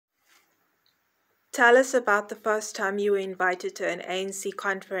Tell us about the first time you were invited to an ANC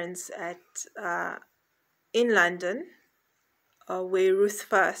conference in London, where Ruth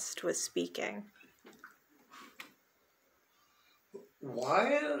first was speaking.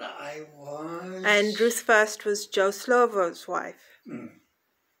 While I was... And Ruth first was Joe Slovo's wife.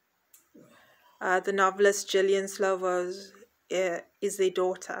 The novelist Gillian Slovo is their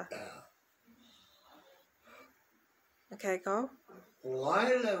daughter. Okay, go.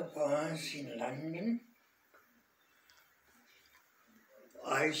 While I was in London,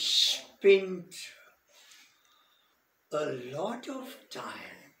 I spent a lot of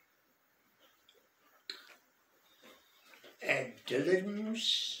time at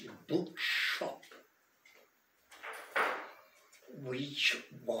Dylan's bookshop, which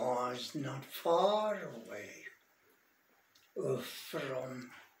was not far away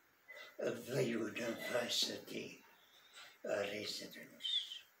from the university residence.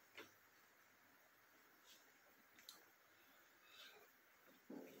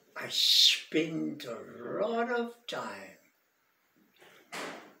 I spent a lot of time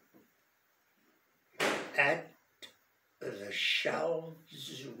at the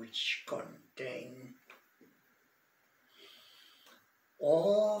shelves which contain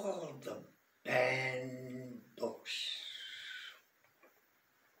all the banned books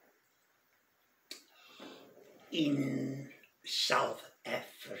in South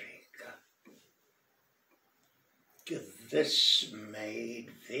Africa. This made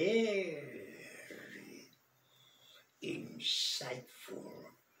very insightful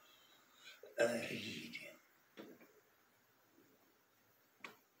reading.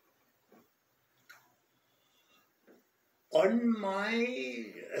 On my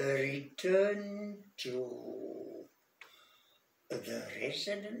return to the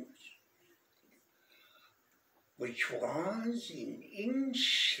residence, which was in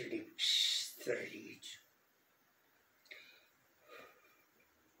Inchlick Street,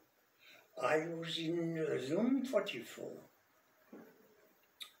 I was in room 44.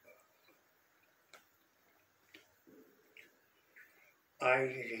 I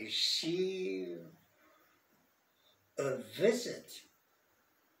received a visit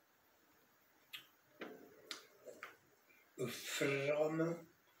from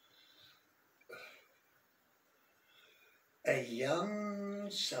a young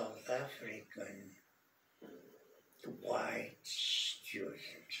South African white student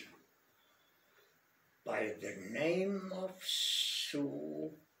by the name of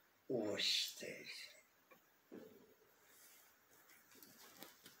Sue Worcester.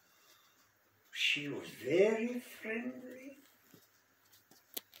 She was very friendly.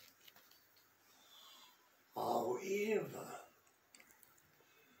 However,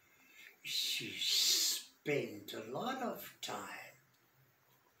 she spent a lot of time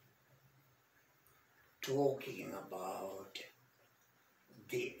talking about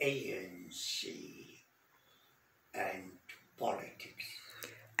the ANC and politics.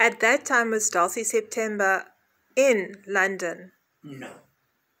 At that time, was Dulcie September in London? No.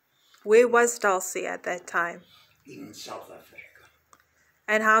 Where was Dulcie at that time? In South Africa.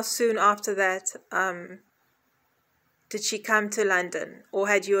 And how soon after that did she come to London? Or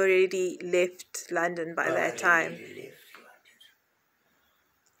had you already left London by that time? Left London.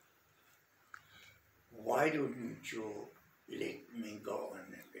 Why don't you let me go on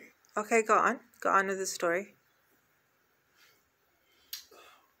a bit? Okay, go on. Go on with the story.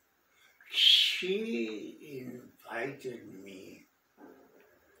 She invited me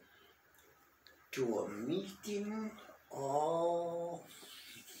to a meeting of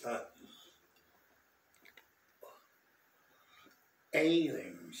the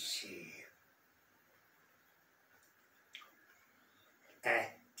ANC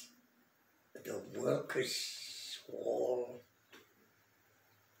at the Workers' Hall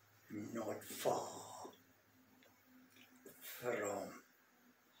not far from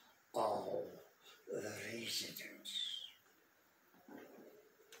our residence.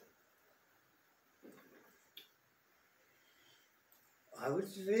 I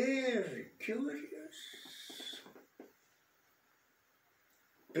was very curious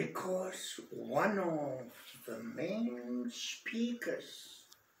because one of the main speakers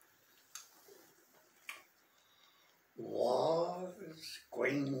was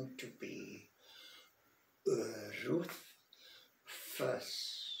going to be Ruth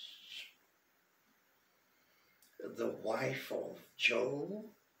first, the wife of Joe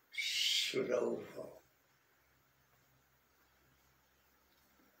Slovo.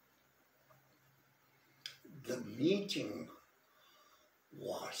 The meeting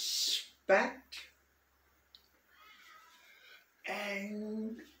was packed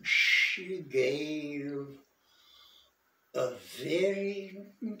and she she gave a very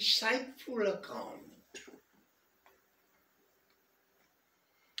insightful account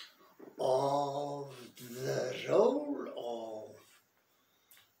of the role of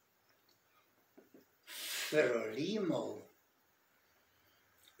Frelimo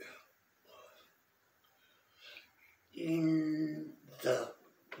in the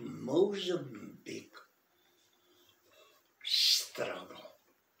Mozambique struggle.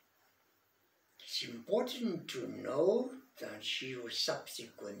 It's important to note that she was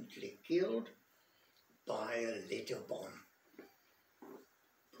subsequently killed by a letter bomb,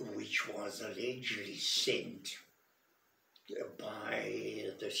 which was allegedly sent by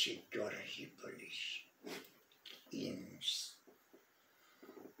the security police in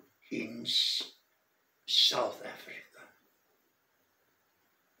South Africa.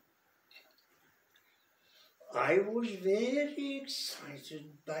 I was very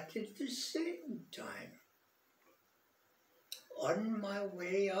excited, but at the same time, on my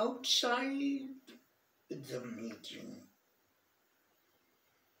way outside the meeting,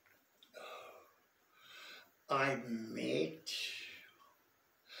 I met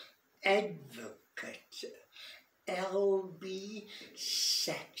advocate Albie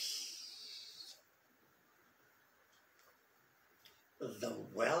Sachs, the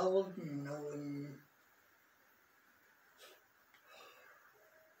well-known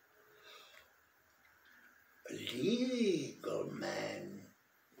legal man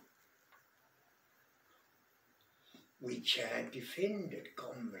which had defended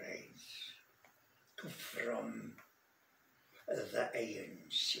comrades from the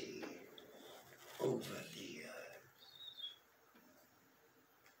ANC over the years.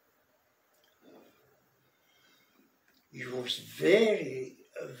 He was very,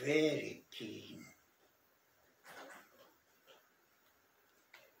 very keen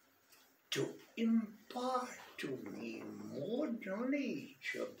to impart to me more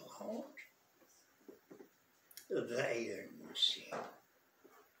knowledge about the ANC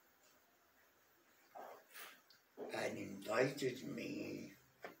and invited me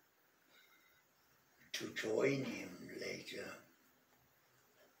to join him later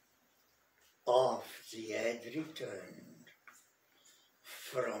after he had returned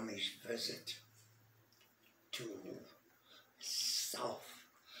from his visit to Southampton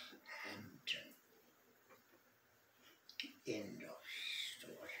in